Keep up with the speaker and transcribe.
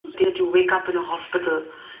that you wake up in a hospital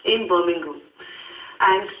in Birmingham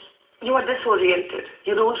and you are disoriented.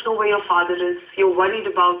 You don't know where your father is. You're worried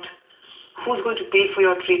about who's going to pay for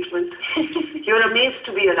your treatment. You're amazed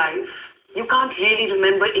to be alive. You can't really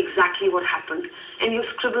remember exactly what happened. And you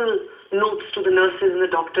scribble notes to the nurses and the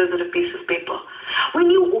doctors on a piece of paper. When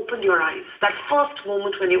you opened your eyes, that first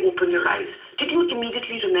moment when you opened your eyes, did you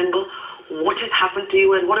immediately remember what had happened to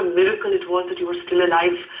you and what a miracle it was that you were still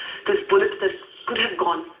alive? This bullet that could have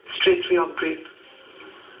gone straight through your brain.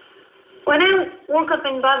 When I woke up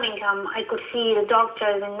in Birmingham, I could see the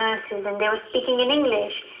doctors and nurses, and they were speaking in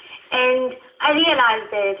English. And I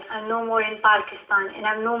realized that I'm no more in Pakistan, and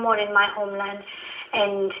I'm no more in my homeland.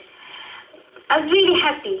 And I was really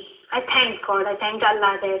happy. I thanked God. I thanked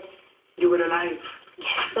Allah that you were alive.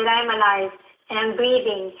 Yes, that I'm alive, and I'm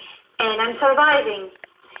breathing, and I'm surviving.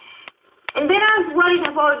 And then I was worried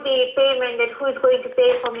about the payment, that who is going to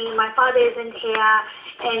pay for me. My father isn't here,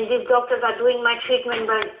 and these doctors are doing my treatment,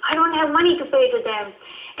 but I don't have money to pay to them.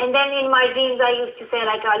 And then in my dreams, I used to say,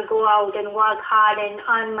 like, I'll go out and work hard and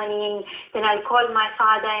earn money, and then I'll call my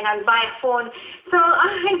father and I'll buy a phone. So I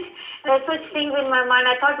had such things in my mind.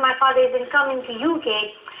 I thought my father isn't coming to UK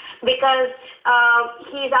because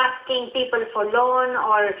he's asking people for loan,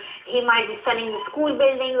 or he might be selling the school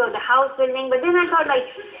building or the house building. But then I thought, like,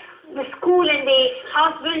 the school and the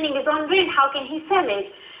house building is on rent. How can he sell it?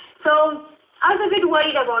 So I was a bit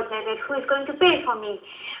worried about that who is going to pay for me.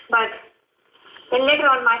 But then later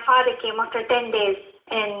on, my father came after 10 days,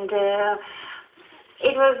 and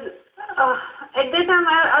it was, at that time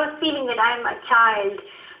I was feeling that I'm a child,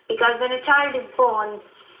 because when a child is born,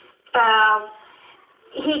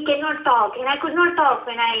 he cannot talk, and I could not talk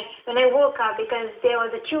when I woke up, because there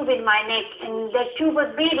was a tube in my neck, and that tube was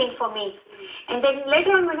breathing for me. And then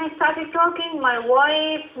later on, when I started talking, my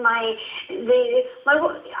voice, I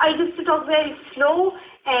used to talk very slow,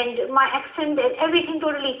 and my accent and everything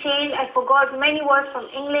totally changed. I forgot many words from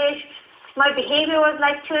English. My behavior was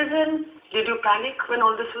like children. Did you panic when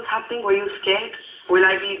all this was happening? Were you scared? Will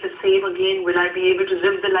I be the same again? Will I be able to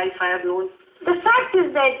live the life I have known? The fact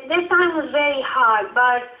is that this time was very hard,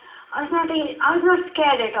 but I was not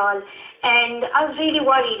scared at all. And I was really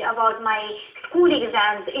worried about my school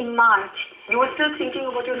exams in March. You were still thinking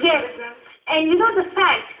about your school exams? And you know the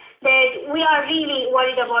fact that we are really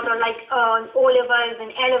worried about O-levels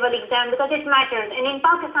and A-level exams, because it matters. And in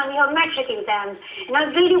Pakistan, we have metric exams. And I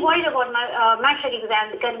was really worried about my metric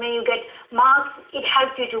exam, because when you get marks, it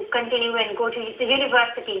helps you to continue and go to the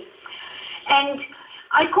university. And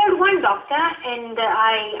I called one doctor, and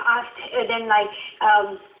I asked them, like,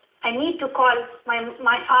 I need to call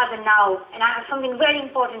my father now, and I have something very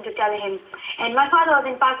important to tell him. And my father was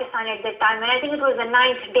in Pakistan at that time, and I think it was the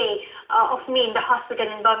 9th day of me in the hospital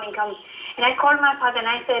in Birmingham. And I called my father and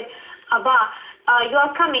I said, Abba, you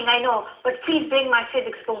are coming, I know, but please bring my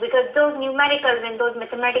physics book, because those numericals and those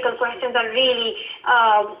mathematical questions are really,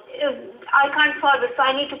 I can't solve it, so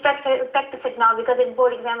I need to practice it now, because in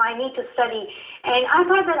board exam I need to study. And I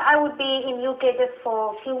thought that I would be in UK just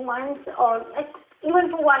for a few months, or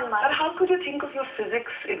even for 1 month. But how could you think of your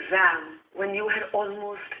physics exam when you had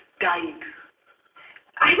almost died?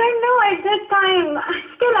 I don't know, at that time,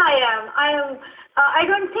 still I am. I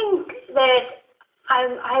don't think that I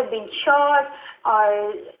have been shot,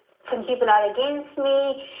 or some people are against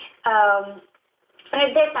me.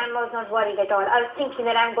 At that time, I was not worried at all. I was thinking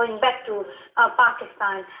that I'm going back to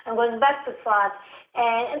Pakistan. I'm going back to Swat.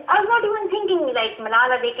 And I was not even thinking, like,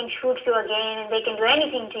 Malala, they can shoot you again, and they can do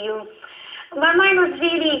anything to you. My mind was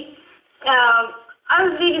really, I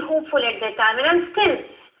was really hopeful at that time, and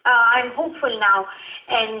I'm hopeful now,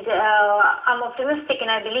 and I'm optimistic,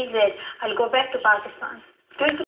 and I believe that I'll go back to Pakistan.